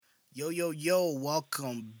Yo, yo, yo,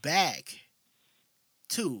 welcome back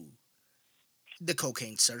to the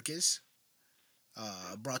Cocaine Circus,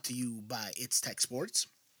 brought to you by It's Tech Sports.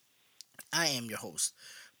 I am your host,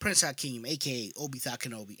 Prince Hakeem, aka Obi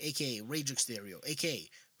Kenobi, aka Rage Stereo, aka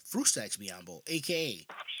Fruit Stacks Biombo, aka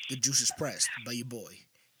The Juice is Pressed by your boy,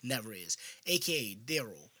 Never Is, aka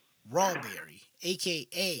Daryl Rawberry,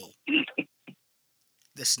 aka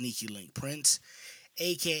The Sneaky Link Prince,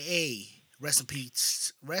 aka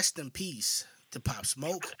Rest in Peace to Pop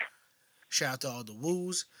Smoke. Shout out to all the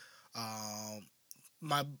woos. Um,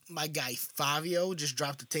 my guy Fabio just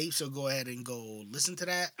dropped the tape, so go ahead and go listen to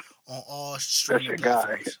that on all That's streaming your guy.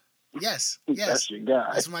 platforms. Yes, That's yes, your guy.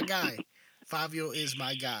 that's my guy. Fabio is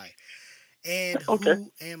my guy. And Okay.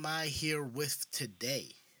 who am I here with today?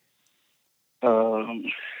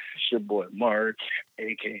 It's your boy Mark,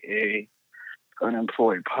 aka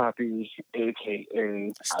Unemployed Poppy, aka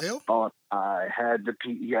I Still? thought I had the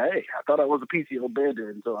PEA. I thought I was a PCO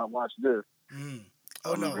bandit until I watched this. Mm.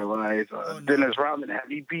 Oh I no. realized Oh no. Dennis Rodman had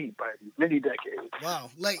me beat by many decades. Wow.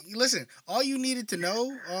 Like, listen, all you needed to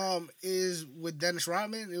know is with Dennis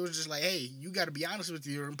Rodman, it was just like, hey, you got to be honest with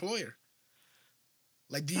your employer.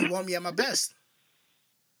 Like, do you want me at my best?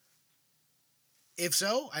 If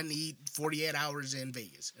so, I need 48 hours in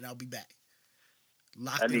Vegas, and I'll be back, I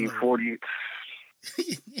locked and need loaded. 40.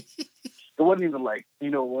 It wasn't even like, you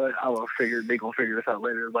know what, I will figure, they gonna figure this out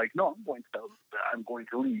later. Like, no, I'm going to tell them that I'm going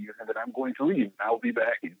to leave, and then I'm going to leave. I'll be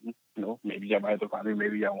back, and, maybe I might have to find me,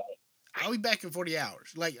 maybe I won't. I'll be back in 40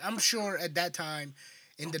 hours. Like, I'm sure at that time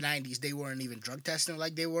in the 90s, they weren't even drug testing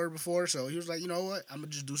like they were before. So he was like, you know what? I'm going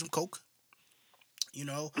to just do some coke. You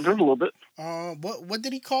know, Just a little bit. what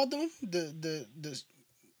did he call them? The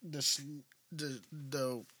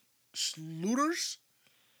the slooters.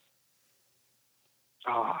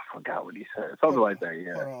 Oh, I forgot what he said. Hold Something on, like that,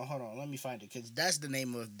 yeah. hold on. Let me find it because that's the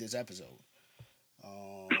name of this episode.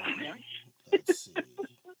 Um, let's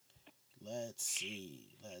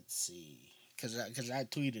see. Let's see. Cause I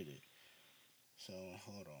tweeted it. So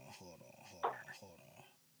hold on.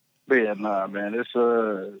 But yeah, nah, man, this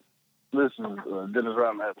is Dennis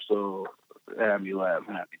Rodman episode that had me laugh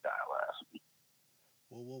and had me die laughing.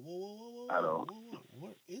 I don't. Whoa.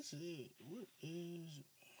 Where is it? Where is?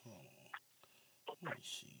 Hold on. Let me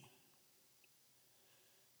see.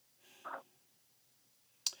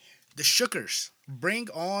 The Shookers. Bring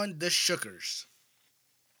on the Shookers.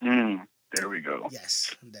 There we go.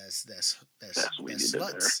 Yes, That's what we that's needed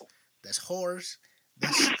there. sluts. That's whores.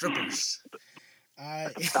 That's strippers. I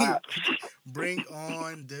Stop. bring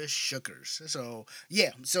on the Shookers. So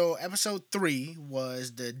yeah, so episode 3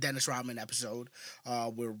 was the Dennis Rodman episode,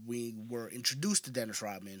 where we were introduced to Dennis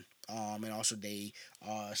Rodman, and also they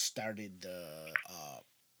started the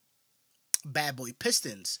Bad Boy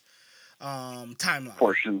Pistons timeline.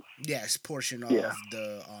 Portion. Yes, portion Yeah.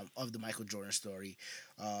 of the Michael Jordan story.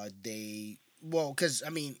 They well, because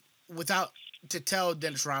I mean, without to tell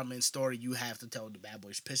Dennis Rodman's story, you have to tell the Bad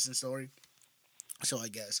Boys Pistons story. So I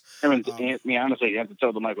guess, I mean, honestly, you have to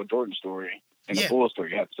tell the Michael Jordan story and the yeah, Bulls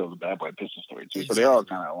story. You have to tell the Bad Boy Pistol story too. So they all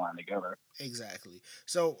exactly, kind of align together. exactly.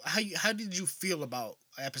 So how did you feel about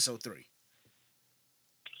episode 3?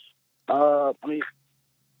 I mean,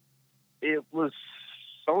 it was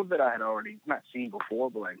something that I had already not seen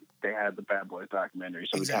before, but like they had the Bad Boys documentary,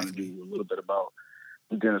 so we kind of Exactly. knew a little bit about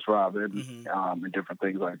Dennis Rodman, Mm-hmm. and different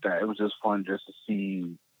things like that. It was just fun just to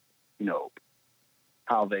see, you know,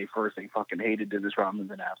 how they fucking hated Dennis Rodman,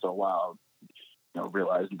 then after a while,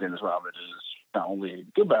 realizing Dennis Rodman is not only a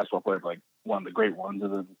good basketball player, but like one of the great ones,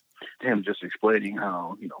 and then him just explaining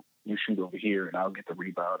how, you shoot over here and I'll get the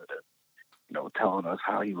rebound, and then, telling us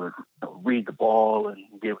how he would read the ball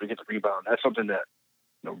and be able to get the rebound. That's something that,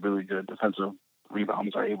 really good defensive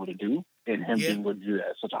rebounders are able to do, and him Yeah. being able to do that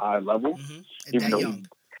at such a high level, Mm-hmm. even That though young.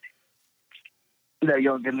 that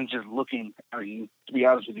young, and then just looking. I mean, to be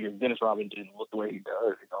honest with you, if Dennis Rodman didn't look the way he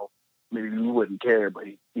does, maybe we wouldn't care. But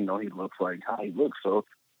he looks like how he looks, so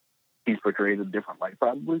he's portrayed a different light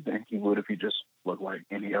probably than he would if he just looked like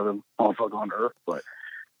any other motherfucker on earth. But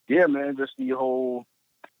yeah, man, just the whole.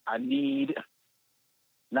 I need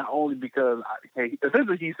not only because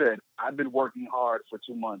essentially he said I've been working hard for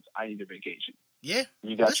 2 months. I need a vacation. Yeah.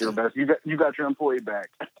 You got your Listen, best. You got your employee back.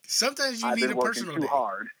 sometimes you I've need been a working personal too day.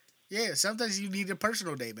 hard. Yeah, sometimes you need a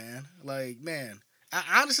personal day, man. Like, man,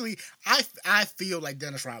 honestly, I feel like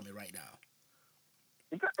Dennis Rodman right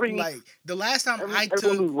now. I mean, Like the last time I everyone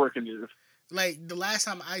took, who's working is.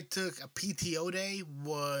 a PTO day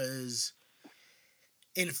was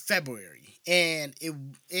in February, and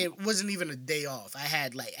it wasn't even a day off. I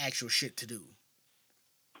had like actual shit to do.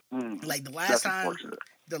 Like That's unfortunate.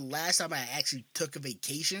 the last time I actually took a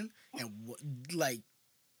vacation and like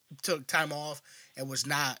took time off and was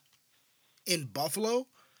not in Buffalo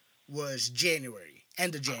was January,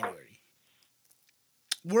 end of January.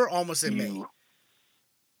 We're almost in May.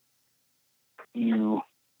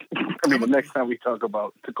 I mean, the next time we talk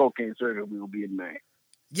about the cocaine circuit, we will be in May.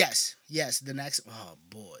 Yes. The next. Oh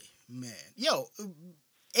boy, man, yo,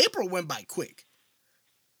 April went by quick.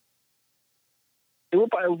 It went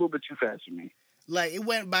by a little bit too fast for me. Like it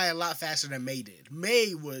went by a lot faster than May did.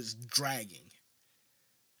 May was dragging.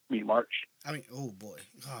 March. I mean, oh boy,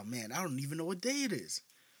 oh man, I don't even know what day it is.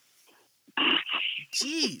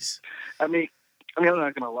 Jeez. I mean, I'm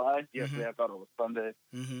not gonna lie. Yesterday I thought it was Sunday.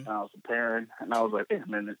 And I was preparing, and I was like, "Hey,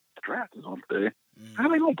 man, the draft is on today. How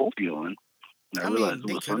are they gonna both be on?" And I realized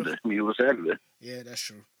it was Sunday. I mean, it was Saturday. Yeah, that's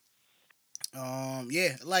true.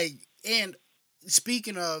 Yeah, like, and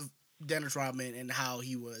speaking of Dennis Rodman and how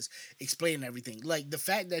he was explaining everything, like the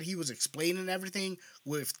fact that he was explaining everything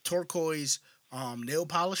with turquoise nail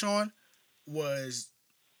polish on was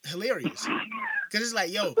hilarious. Because it's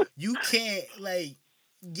like, yo, you can't, like,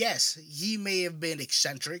 yes, he may have been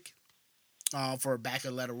eccentric, for back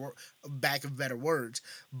of better words,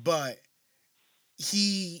 but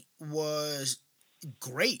he was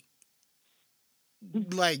great.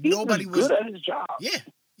 Like, nobody was good at his job. Yeah,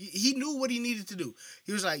 he knew what he needed to do.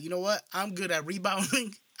 He was like, you know what? I'm good at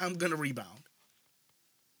rebounding. I'm gonna rebound.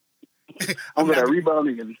 I'm good at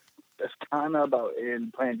rebounding, and that's kind of about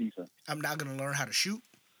in playing decent. I'm not gonna learn how to shoot.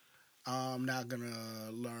 I'm not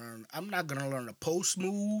gonna learn a post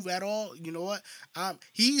move at all. You know what?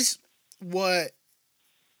 He's what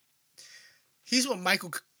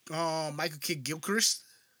Michael Kidd Gilchrist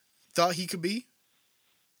thought he could be.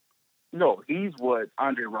 No, he's what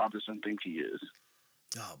Andre Robertson thinks he is.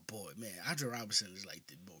 Oh boy, man, Andre Robertson is like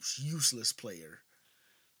the most useless player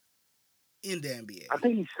in the NBA. I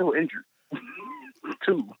think he's still injured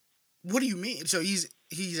too. What do you mean? So he's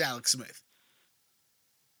Alex Smith.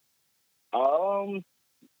 I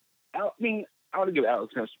mean, I want to give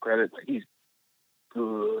Alex Smith some credit. Like, he's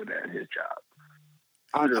good at his job.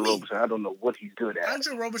 Andre Robertson, I don't know what he's good at.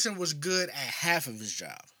 Andre Robertson was good at half of his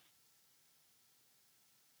job.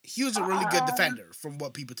 He was a really good defender, from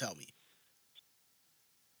what people tell me.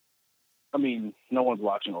 I mean, no one's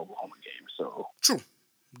watching Oklahoma games, so true.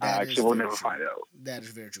 Actually, we'll never find out. That is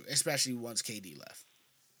very true, especially once KD left.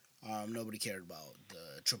 Nobody cared about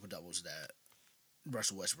the triple doubles that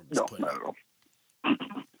Russell Westbrook was putting not at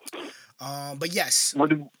all. But yes. Go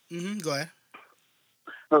ahead.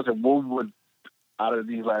 No, so what would, out of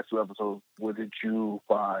these last two episodes, what did you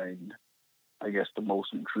find, I guess, the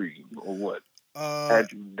most intriguing, or what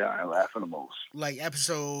had you dying laughing the most? Like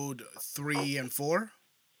episode 3 and 4?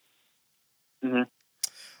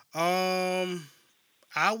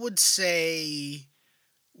 I would say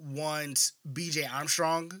once BJ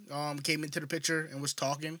Armstrong came into the picture and was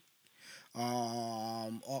talking.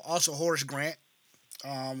 Also Horace Grant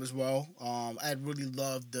as well. I really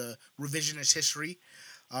loved the revisionist history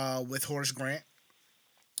with Horace Grant.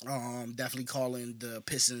 Definitely calling the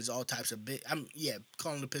Pistons all types of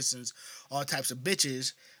calling the Pistons all types of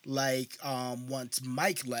bitches. Like once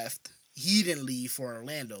Mike left, he didn't leave for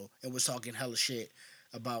Orlando and was talking hella shit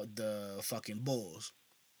about the fucking Bulls.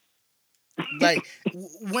 Like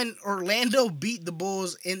when Orlando beat the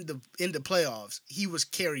Bulls in the playoffs, he was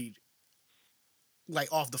carried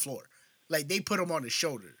like off the floor. Like they put him on his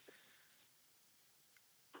shoulder.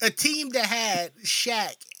 A team that had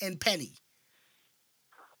Shaq and Penny.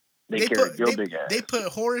 They put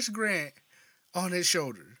Horace Grant on his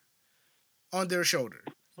shoulder, on their shoulder,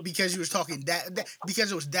 because he was talking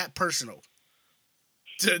because it was that personal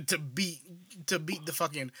to beat the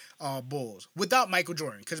fucking Bulls without Michael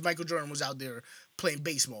Jordan, because Michael Jordan was out there playing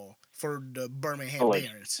baseball for the Birmingham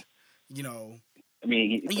Barons, you know. I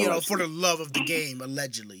mean, for the love of the game,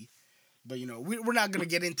 allegedly. But we're not gonna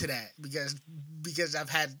get into that because I've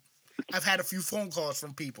had a few phone calls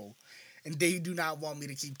from people, and they do not want me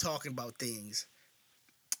to keep talking about things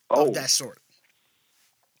of that sort.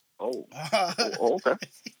 Okay.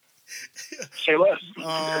 Say less.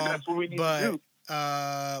 That's what we need to do.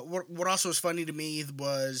 What also was funny to me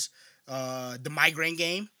was the migraine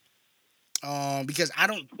game, because I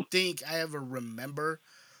don't think I ever remember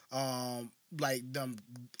like them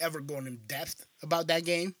ever going in depth about that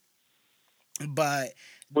game. But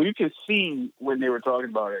you can see when they were talking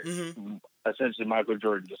about it, essentially Michael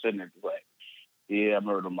Jordan just sitting there like, yeah, I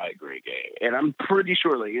remember the migraine game. And I'm pretty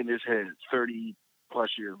sure, like, in his head, 30 plus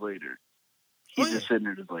years later, he's just sitting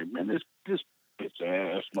there just like, man, this bitch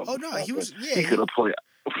ass motherfucker. Oh no, he was he could have played.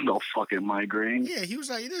 No fucking migraine. Yeah, he was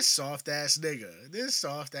like this soft ass nigga, this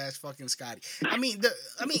soft ass fucking Scotty. I mean,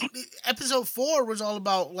 episode 4 was all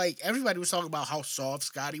about like everybody was talking about how soft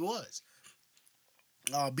Scotty was.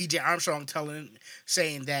 BJ Armstrong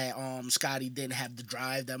saying that Scotty didn't have the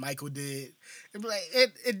drive that Michael did.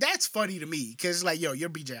 That's funny to me because like yo, you're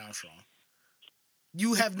BJ Armstrong.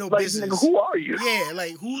 You have no Like, nigga, business. who are you? Yeah,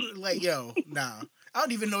 like who? Like yo, nah. I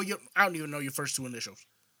don't even know your first 2 initials.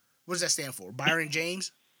 What does that stand for? Byron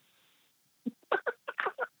James.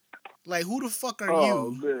 Like who the fuck are Oh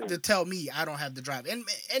you man. to tell me I don't have the drive? And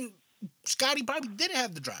Scotty probably didn't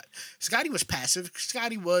have the drive. Scotty was passive.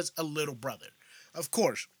 Scotty was a little brother. Of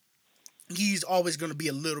course, he's always going to be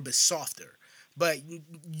a little bit softer. But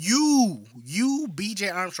you,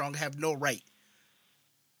 BJ Armstrong, have no right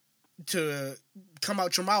to come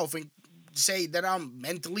out your mouth and say that I'm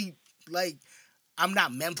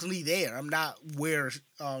not mentally there. I'm not where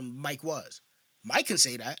Mike was. Mike can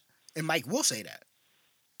say that, and Mike will say that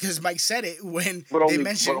because Mike said it when they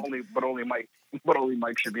mentioned. But only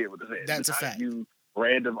Mike should be able to say it. That's a Not fact. You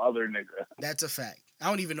random other nigga. That's a fact. I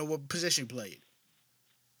don't even know what position he played.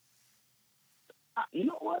 You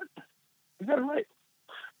know what? You got it right.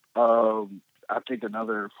 I think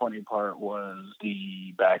another funny part was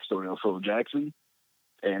the backstory of Phil Jackson.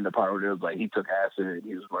 And the part where it was like he took acid,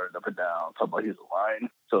 he was running up and down, talking about he was lying.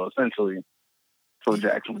 So essentially, Phil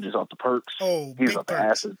Jackson was just off the perks. Oh, he was big off the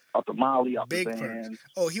perks. acid, off the Molly, off Big the perks. band.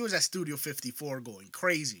 Oh, he was at Studio 54 going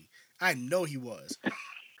crazy. I know he was.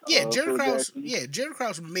 Yeah, Phil Jackson. Jerry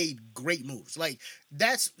Krause made great moves. Like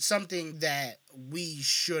that's something that we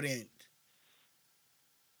shouldn't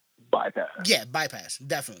bypass. Yeah, bypass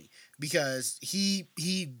definitely because he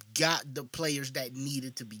got the players that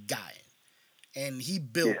needed to be gotten, and he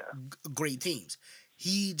built great teams.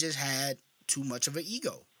 He just had too much of an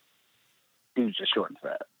ego. He was just short and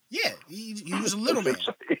fat. Yeah, he was a little man.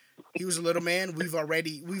 He was a little man. We've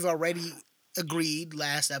already agreed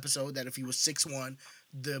last episode that if he was 6'1",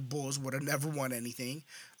 the Bulls would have never won anything.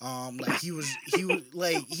 Like he was a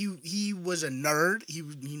nerd. He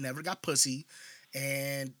never got pussy,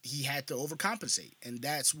 and he had to overcompensate, and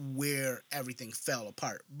that's where everything fell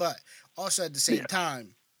apart. But also at the same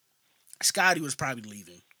time, Scotty was probably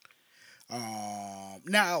leaving.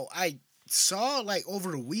 Now I saw like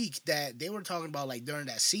over the week that they were talking about like during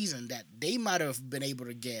that season that they might have been able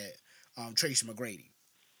to get Tracy McGrady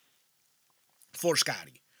for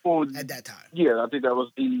Scotty at that time. Yeah, I think that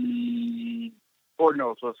was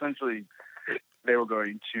so essentially they were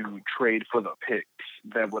going to trade for the picks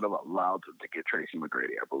that would have allowed them to get Tracy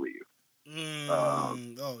McGrady, I believe.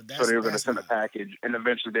 So they were going to send a package, and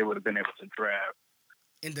eventually they would have been able to draft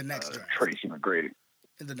in the next draft Tracy McGrady.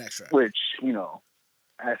 In the next draft, which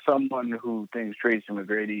as someone who thinks Tracy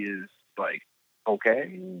McGrady is like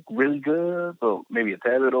okay, really good, but maybe a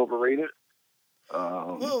tad bit overrated.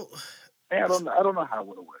 I don't know how it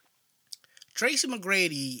would have went. Tracy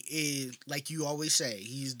McGrady is, like you always say,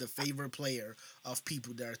 he's the favorite player of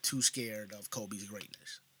people that are too scared of Kobe's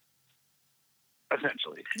greatness.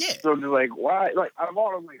 Essentially, yeah. So they're like, why? Like out of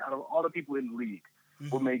all the people in the league,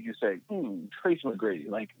 what made you say, Tracy McGrady?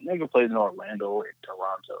 Like nigga plays in Orlando and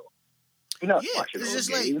Toronto. You're not watching those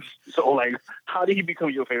games. So like, how did he become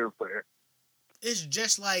your favorite player? It's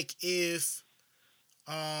just like if,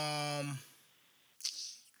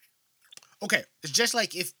 okay, it's just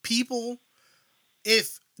like if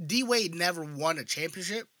D Wade never won a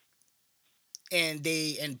championship, and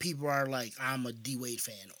people are like, I'm a D Wade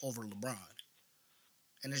fan over LeBron,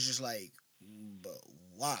 and it's just like, but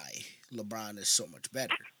why? LeBron is so much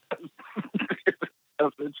better.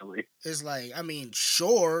 Essentially, it's like, I mean,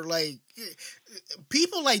 sure, like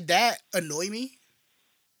people like that annoy me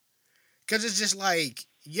because it's just like,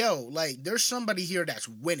 yo, like there's somebody here that's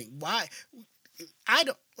winning. Why? I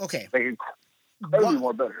don't. Okay.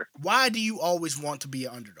 More better. Why do you always want to be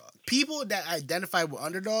an underdog? People that identify with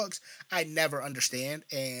underdogs, I never understand,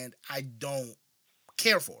 and I don't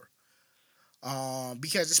care for.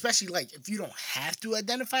 Because especially like if you don't have to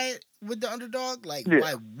identify it with the underdog, like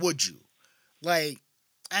why would you? Like,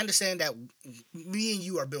 I understand that me and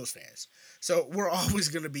you are Bills fans, so we're always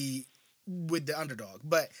gonna be with the underdog.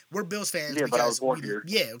 But we're Bills fans because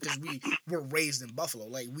we were raised in Buffalo.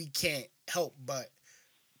 Like we can't help but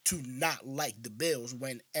to not like the Bills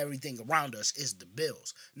when everything around us is the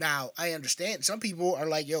Bills. Now, I understand some people are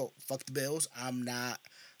like, yo, fuck the Bills. I'm not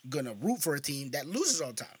gonna root for a team that loses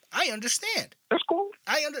all the time. I understand. That's cool.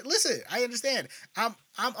 Listen, I understand. I'm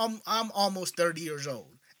almost 30 years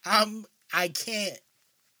old. I can't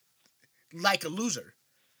like a loser.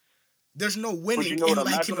 There's no winning in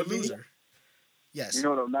liking a loser. Yes. You know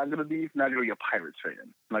what I'm not gonna be? I'm not gonna be a Pirates fan.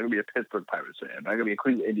 I'm not gonna be a Pittsburgh Pirates fan. I'm not gonna be a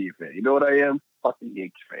Cleveland Indian fan. You know what I am? Fucking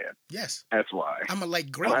Yankees fan. Yes. That's why. I'm a like I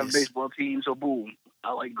don't have a greatness. baseball team, so boom.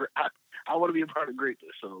 I want to be a part of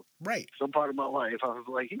greatness. So Right. some part of my life, I was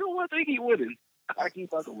like, you know what? They keep winning. I keep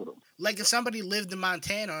fucking with them. Like if somebody lived in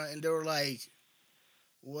Montana and they were like,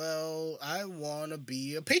 well, I want to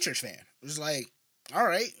be a Patriots fan. It was like, all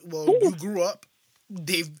right, well, you grew up.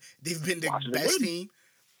 They've been the Watching them best win. team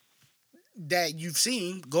that you've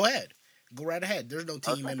seen. Go ahead, go right ahead. There's no I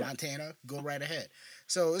team respect in that. Montana. Go right ahead.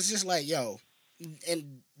 So it's just like, yo,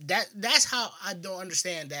 and that's how I don't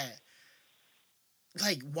understand that.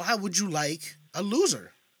 Like, why would you like a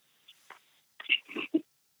loser?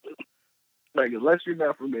 Like, unless you're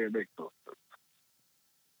not from there, it makes no sense.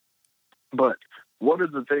 But one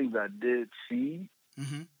of the things I did see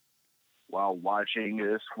Mm-hmm. while watching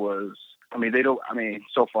this was, I mean, they don't, I mean,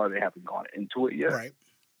 so far they haven't gone into it yet, Right.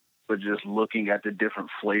 but just looking at the different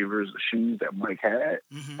flavors of shoes that Mike had,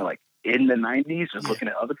 Mm-hmm. and like in the 90s, just Yeah. looking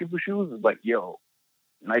at other people's shoes, it's like, yo,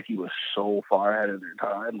 Nike was so far ahead of their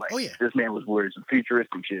time. Like, Oh, yeah. this man was wearing some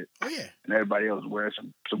futuristic shit, Oh yeah. and everybody else was wearing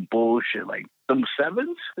some bullshit. Like, some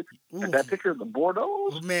sevens, Ooh. that picture of the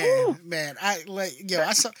Bordeaux. Man, I like yo.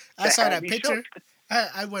 I saw had that me picture. shook.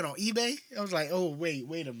 I went on eBay. I was like, oh wait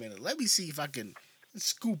a minute. Let me see if I can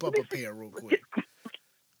scoop up a pair real quick.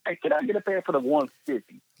 Hey, can I get a pair for the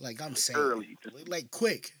 150? Like I'm saying, Early. like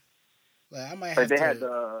quick. Like I might Like have they to. had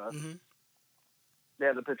the Mhm. they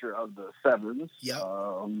had the picture of the sevens. Yep.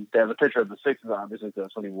 They had the picture of the sixes, obviously,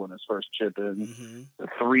 because when he won his first chip in. Mhm. The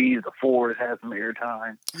threes, the fours had some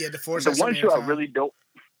airtime. Yeah, the force. The one shoe I really don't.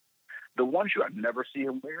 The one shoe I never see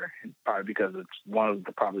him wear, probably because it's one of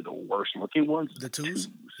the probably the worst looking ones. The twos.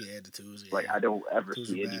 Yeah, the twos. Yeah. Like I don't ever Twos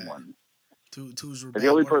see are bad. anyone. Twos were The bad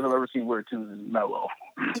only work. person I've ever seen wear twos is Melo.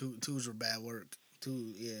 Twos were bad work.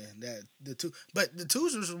 The two. But the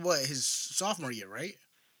twos was what his sophomore year, right?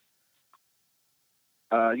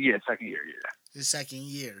 Yeah, second year, yeah. His second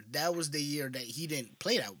year. That was the year that he didn't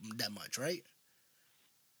play that much, right?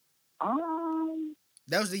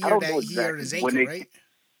 That was the I year don't know that he hurt his exactly when ankle, they- right?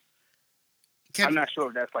 I'm not sure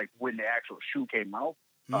if that's like when the actual shoe came out.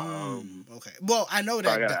 Okay. Well, I know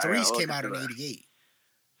that the threes look came out in into that. '88.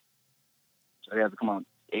 So they had to come out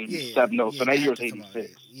in Yeah. 87. No, so they that year had was to come out,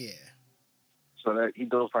 86. Yeah. So that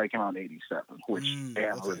those probably came out in 87, which they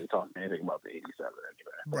haven't okay. really talked anything about the 87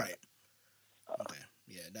 anyway. Right. Okay.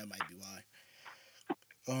 Yeah, that might be why.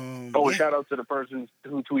 And shout out to the person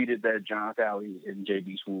who tweeted that John Sally and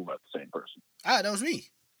JB Swoop are the same person. Ah, that was me.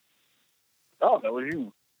 Oh, that was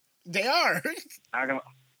you. They are. I can.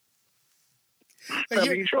 Like,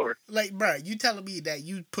 I mean, sure. Like, bro, you telling me that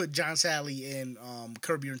you put John Sally in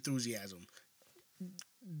Curb Your Enthusiasm?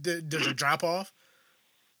 There's a drop off.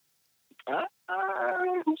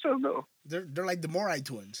 Who says no? They're like the Morai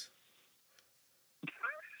twins.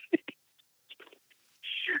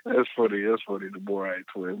 That's funny. The Borat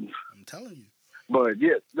twins. I'm telling you. But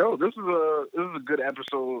yeah, no, this is a good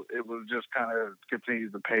episode. It was just kind of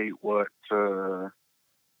continues to paint what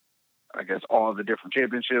I guess all the different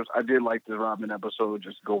championships. I did like the Rodman episode,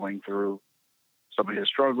 just going through some of his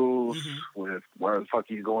struggles with where the fuck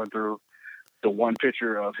he's going through. The one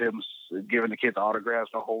picture of him giving the kids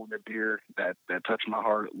autographs and holding a beer that touched my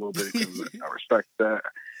heart a little bit because I respect that.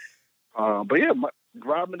 But yeah,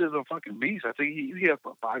 Rodman is a fucking beast. I think he has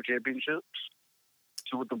 5 championships.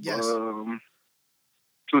 2 with the 2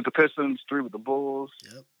 with the Pistons, 3 with the Bulls.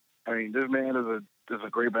 Yep. I mean, this man is a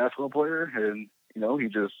great basketball player, and you know he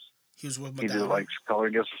was with Madonna. He just likes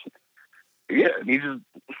coloring us. Yeah, and he just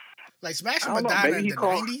like smashing Madonna in the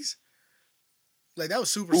 '90s. Like that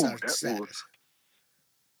was superstar status.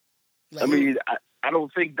 Like, I mean, I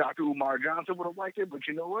don't think Dr. Umar Johnson would have liked it, but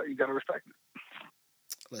you know what? You got to respect it.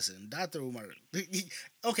 Listen, Dr. Umar.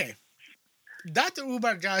 Okay. Dr.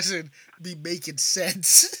 Umar Johnson be making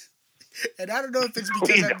sense. And I don't know if it's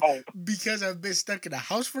because I've been stuck in the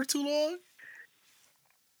house for too long.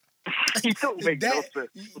 He don't make no sense.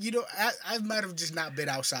 You know, I might have just not been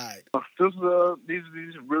outside. These are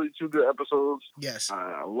really 2 good episodes. Yes.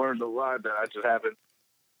 I learned a lot that I just haven't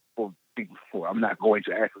before. I'm not going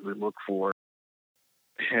to actively look for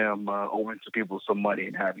him owing to people some money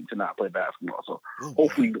and having to not play basketball. So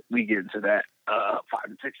hopefully we get into that 5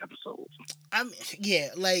 and 6 episodes. Yeah,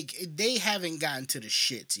 like they haven't gotten to the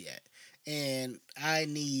shits yet, and I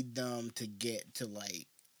need them to get to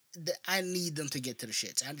I need them to get to the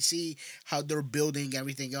shits. I see how they're building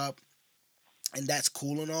everything up, and that's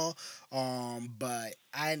cool and all. But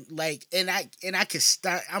I like, and I could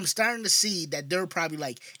start. I'm starting to see that they're probably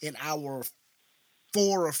like in hour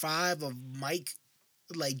 4 or 5 of Mike,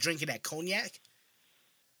 like drinking that cognac.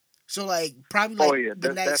 So like probably Oh like yeah, the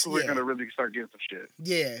that's next when we're gonna really start getting some shit.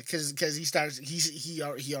 yeah, because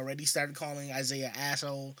he already started calling Isaiah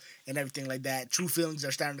asshole and everything like that. True feelings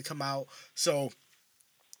are starting to come out. So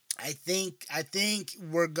I think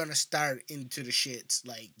we're gonna start into the shits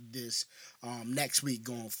like this next week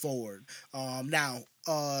going forward. Now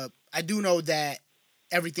I do know that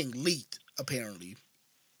everything leaked apparently.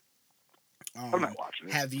 I'm not watching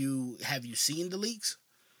it. Have you seen the leaks?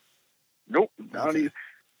 Nope. I don't Okay. even,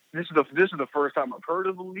 this is the first time I've heard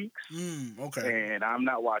of the leaks, Okay. and I'm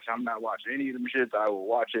not watching any of them shits. I will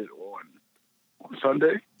watch it on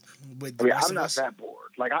Sunday. With I the mean, rest I'm of not us. that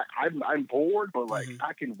bored. Like I'm bored, but like Hmm.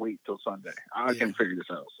 I can wait till Sunday. I Yeah. can figure this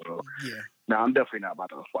out. So Yeah. no, I'm definitely not about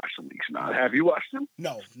to watch the leaks. Now, have you watched them?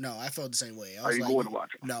 No, I felt the same way. I Are was you like, going to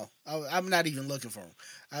watch them? no, I'm not even looking for them.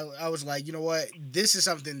 I was like, you know what? This is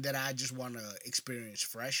something that I just want to experience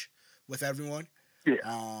fresh with everyone. Yeah,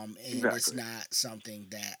 And it's exactly. not something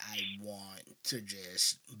that I want to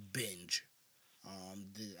just binge.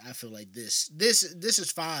 I feel like this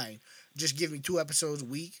is fine. Just give me 2 episodes a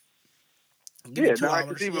week. Give me Yeah, two now I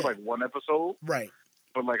can see hours. it was Yeah, like one episode, right.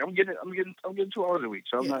 but like I'm getting 2 hours a week,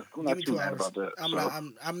 so I'm Yeah, not I'm give not me too two mad hours. about that. I'm not.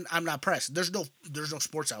 So I'm not pressed. There's no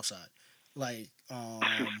sports outside. Like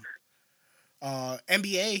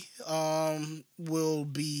NBA will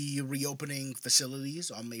be reopening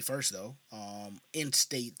facilities on May 1st though. In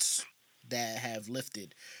states that have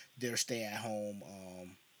lifted their stay at home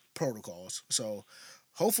protocols. So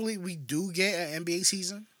hopefully we do get an NBA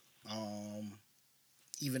season. Um,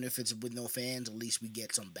 Even if it's with no fans, at least we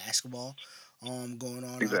get some basketball going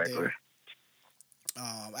on out exactly. there.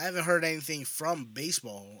 I haven't heard anything from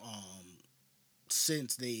baseball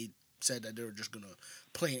since they said that they were just gonna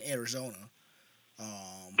play in Arizona.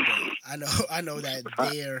 But I know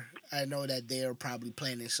that they're probably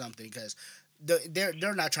planning something because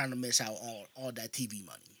they're not trying to miss out on all that TV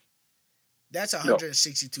money. That's No,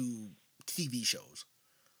 162 TV shows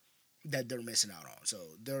that they're missing out on. So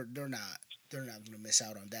they're not gonna miss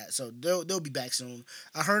out on that. So they'll be back soon.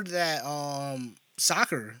 I heard that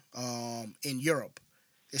soccer in Europe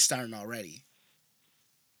is starting already.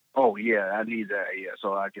 oh yeah, I need that. Yeah,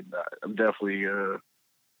 so I can. I'm definitely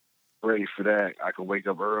ready for that. I can wake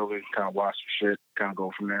up early, kind of watch the shit, kind of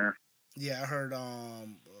go from there. Yeah, I heard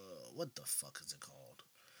what the fuck is it called?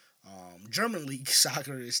 German league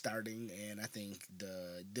soccer is starting, and I think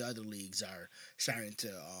the other leagues are starting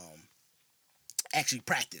to actually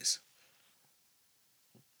practice.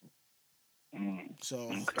 So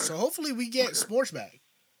Okay. so hopefully we get Okay. sports back.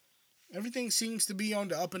 Everything seems to be on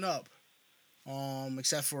the up and up.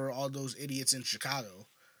 Except for all those idiots in Chicago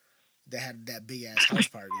that had that big ass house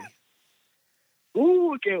party.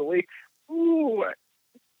 Ooh, I can't wait. Ooh,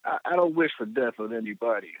 I don't wish for death on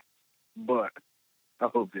anybody, but I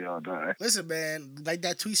hope they all die. Listen, man, like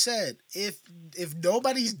that tweet said, if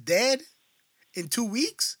nobody's dead in 2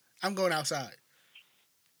 weeks, I'm going outside.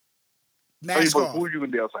 I mean, Mask but who off. are you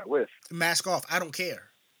gonna be outside with? Mask off. I don't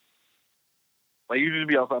care. Like you just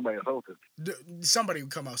be outside by yourself. Somebody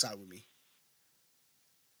would come outside with me.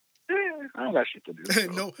 Yeah, I don't got shit to do. So,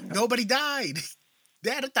 No, nobody died. They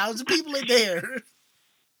had 1,000 people in there.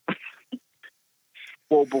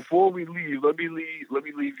 Well, before we leave, let me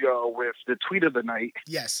leave y'all with the tweet of the night.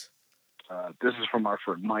 Yes. This is from our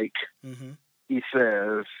friend Mike. Hmm. He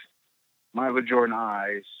says, "Michael Jordan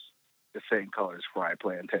eyes the same color as fried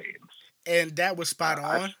plantains." And that was spot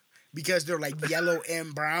I on because they're like yellow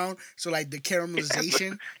and brown. So like the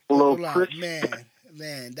caramelization, a little like crisp.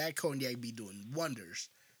 man, that cognac be doing wonders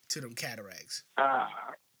to them cataracts.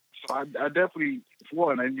 Ah, so I definitely, for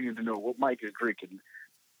one, I needed to know what Mike is drinking,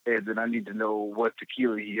 and then I need to know what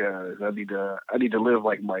tequila he has. I need to live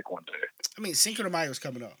like Mike one day. I mean, Cinco de Mayo is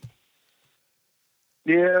coming up.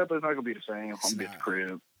 Yeah, but it's not gonna be the same. It's I'm gonna be at the not.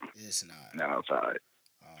 crib, It's not. not outside.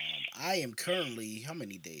 I am currently how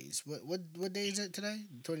many days? What day is it today?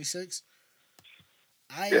 26.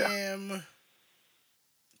 I Yeah. am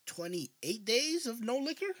 28 days of no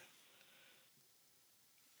liquor.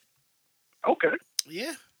 Okay.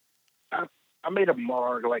 Yeah. I made a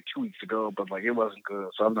marg like 2 weeks ago, but like it wasn't good,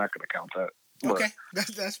 so I'm not gonna count that. But Okay.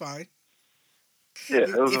 That's fine. yeah,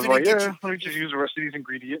 it was If just it like, didn't get yeah, you, let me just use the rest of these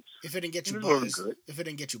ingredients. if it didn't get It you just wasn't buzzed, good. if it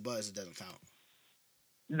didn't get you buzzed, it doesn't count.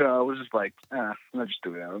 No, it was just like, let's just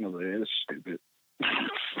do that. I know it's stupid. Oh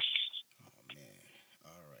man.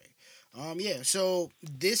 All right. Yeah, so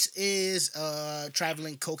this is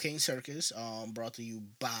Traveling Cocaine Circus, brought to you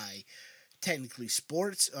by Technically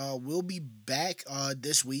Sports. We'll be back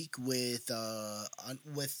this week with a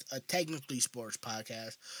Technically Sports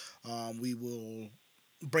podcast. We will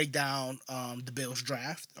break down the Bills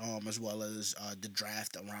draft, as well as the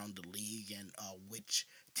draft around the league and which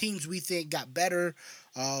teams we think got better,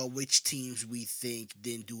 which teams we think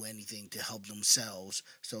didn't do anything to help themselves,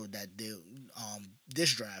 so that they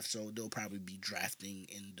this draft, so they'll probably be drafting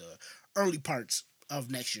in the early parts of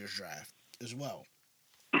next year's draft as well.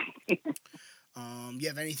 You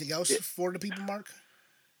have anything else Yeah. for the people, Mark?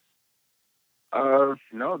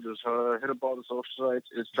 No, just hit up all the social sites.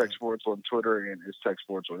 It's All Tech right. Sports on Twitter and it's Tech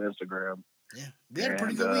Sports on Instagram. Yeah, we had a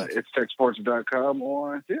pretty And good week. it's techsports.com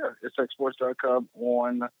on it's techsports.com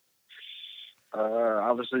on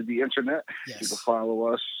obviously the internet. You can Yes, follow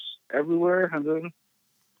us everywhere and then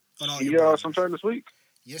on all see your y'all browsers. sometime this week.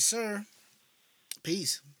 Yes, sir.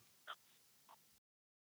 Peace.